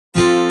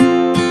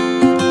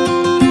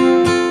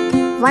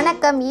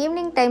வணக்கம்.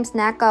 Evening time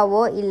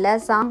ஸ்நாக்காவோ இல்லை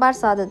சாம்பார்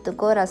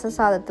சாதத்துக்கோ ரச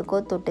சாதத்துக்கோ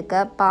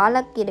தொட்டுக்க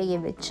பாலக்கீரையை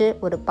வச்சு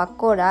ஒரு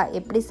பக்கோடா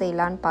எப்படி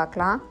செய்யலான்னு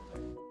பார்க்கலாம்.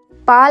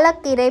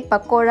 பாலக்கீரை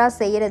பக்கோடா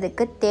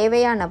செய்கிறதுக்கு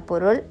தேவையான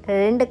பொருள்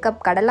 2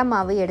 கப் கடலை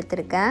மாவு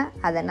எடுத்திருக்கேன்.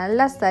 அதை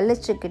நல்லா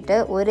சலிச்சுக்கிட்டு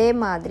ஒரே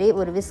மாதிரி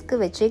ஒரு விஸ்கு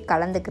வச்சு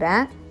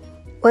கலந்துக்கிறேன்.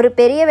 ஒரு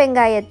பெரிய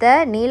வெங்காயத்தை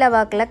நீல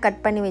வாக்கில்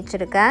கட் பண்ணி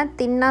வச்சுருக்கேன்.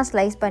 தின்னாக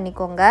ஸ்லைஸ்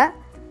பண்ணிக்கோங்க.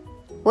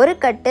 ஒரு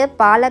கட்டு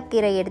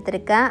பாலக்கீரை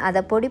எடுத்திருக்கேன்.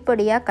 அதை பொடி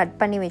பொடியாக கட்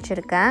பண்ணி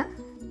வச்சுருக்கேன்.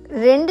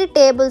 2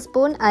 டேபிள்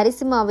ஸ்பூன்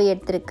அரிசி மாவு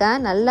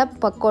எடுத்திருக்கேன். நல்லா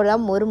பக்கோடா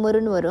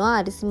மொறுமொறுன்னு வரும்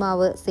அரிசி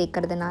மாவு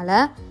சேர்க்கறதுனால.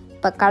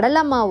 இப்போ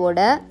கடலை மாவோட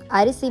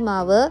அரிசி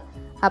மாவு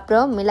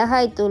அப்புறம்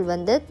மிளகாய்த்தூள்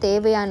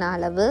தேவையான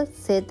அளவு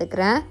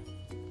சேர்த்துக்கிறேன்.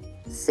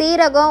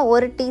 சீரகம்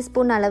 1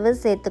 டீஸ்பூன் அளவு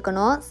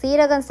சேர்த்துக்கணும்.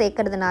 சீரகம்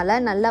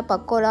சேர்க்கறதுனால நல்லா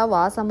பக்கோடா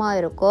வாசமாக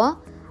இருக்கும்.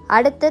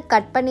 அடுத்து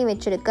கட் பண்ணி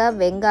வச்சுருக்க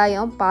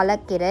வெங்காயம்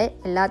பாலக்கீரை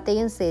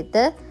எல்லாத்தையும்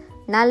சேர்த்து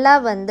நல்லா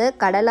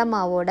கடலை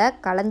மாவோட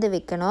கலந்து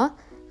வைக்கணும்.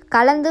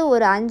 கலந்து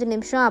ஒரு 5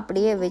 நிமிஷம்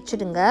அப்படியே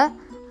வச்சுடுங்க.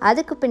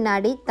 அதுக்கு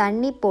பின்னாடி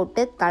தண்ணி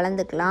போட்டு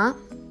கலந்துக்கலாம்.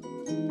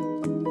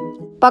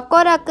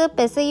 பக்கோடாக்கு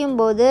பிசையும்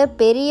போது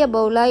பெரிய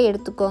பவுலாக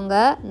எடுத்துக்கோங்க.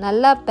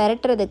 நல்லா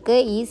பெரட்டுறதுக்கு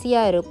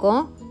ஈஸியாக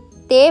இருக்கும்.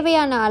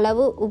 தேவையான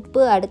அளவு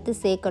உப்பு அடுத்து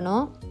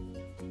சேர்க்கணும்.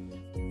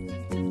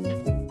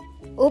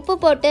 உப்பு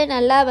போட்டு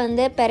நல்லா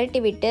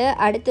பெரட்டி விட்டு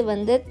அடுத்து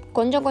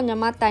கொஞ்சம்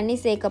கொஞ்சமாக தண்ணி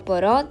சேர்க்க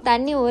போகிறோம்.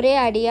 தண்ணி ஒரே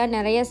அடியாக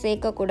நிறைய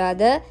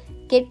சேர்க்கக்கூடாது.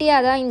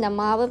 கெட்டியாக தான் இந்த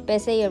மாவு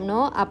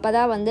பிசையணும். அப்போ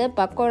தான்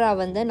பக்கோடா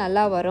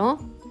நல்லா வரும்.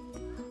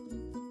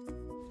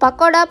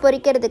 பக்கோடா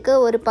பொரிக்கிறதுக்கு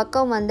ஒரு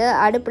பக்கம்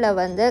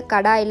அடுப்பில்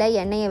கடாயில்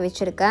எண்ணெயை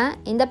வச்சுருக்கேன்.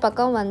 இந்த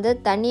பக்கம்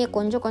தண்ணியை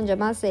கொஞ்சம்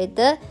கொஞ்சமாக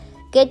சேர்த்து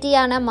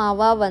கெட்டியான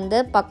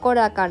மாவாக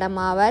பக்கோடாக்கான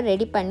மாவை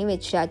ரெடி பண்ணி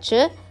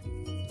வச்சாச்சு.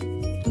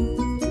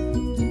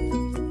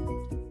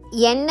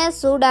 எண்ணெய்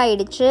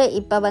சூடாயிடுச்சு.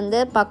 இப்போ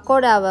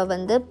பக்கோடாவை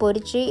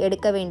பொரித்து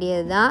எடுக்க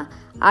வேண்டியது தான்.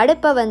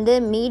 அடுப்பை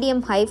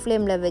மீடியம் ஹை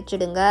ஃப்ளேமில்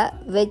வச்சுடுங்க.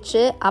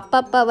 வச்சு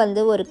அப்பப்போ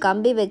ஒரு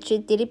கம்பி வச்சு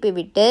திருப்பி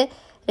விட்டு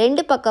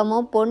 2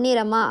 பக்கமும்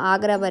பொன்னிறமாக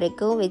ஆகிற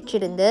வரைக்கும்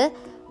வச்சுருந்து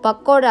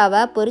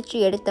பக்கோடாவை பொரித்து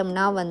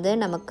எடுத்தோம்னா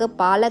நமக்கு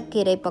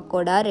பாலக்கீரை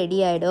பக்கோடா ரெடி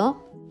ஆகிடும்.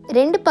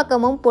 2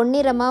 பக்கமும்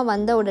பொன்னிறமாக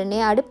வந்த உடனே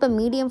அடுப்பை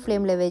மீடியம்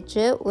ஃப்ளேமில்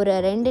வச்சு ஒரு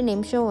 2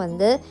 நிமிஷம்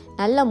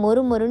நல்லா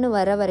மொறுமொறுன்னு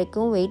வர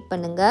வரைக்கும் வெயிட்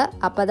பண்ணுங்கள்.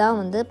 அப்போ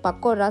தான்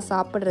பக்கோடா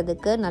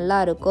சாப்பிட்றதுக்கு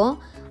நல்லாயிருக்கும்.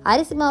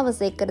 அரிசி மாவு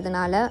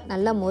சேர்க்கறதுனால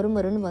நல்லா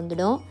மொறுமொறுன்னு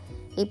வந்துடும்.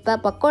 இப்போ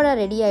பக்கோடா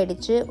ரெடி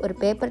ஆகிடுச்சு. ஒரு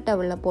பேப்பர்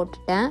டவலில்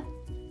போட்டுட்டேன்.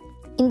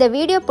 இந்த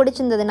வீடியோ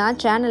பிடிச்சிருந்ததுன்னா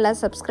சேனலை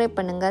சப்ஸ்கிரைப்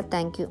பண்ணுங்கள்.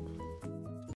 தேங்க்யூ.